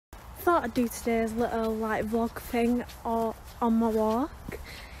thought I'd do today's little like vlog thing on my walk.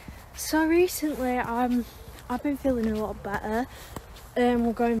 So recently I've been feeling a lot better.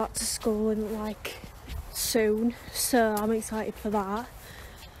 We're going back to school in like soon, so I'm excited for that.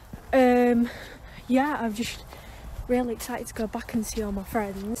 Yeah, I'm just really excited to go back and see all my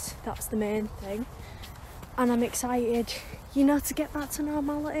friends. That's the main thing. And I'm excited, you know, to get back to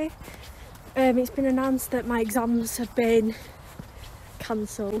normality. It's been announced that my exams have been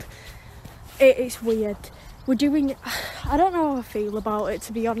cancelled. It's weird. We're doing, I don't know how I feel about it,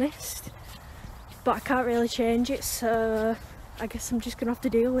 to be honest, but I can't really change it, so I guess I'm just gonna have to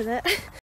deal with it.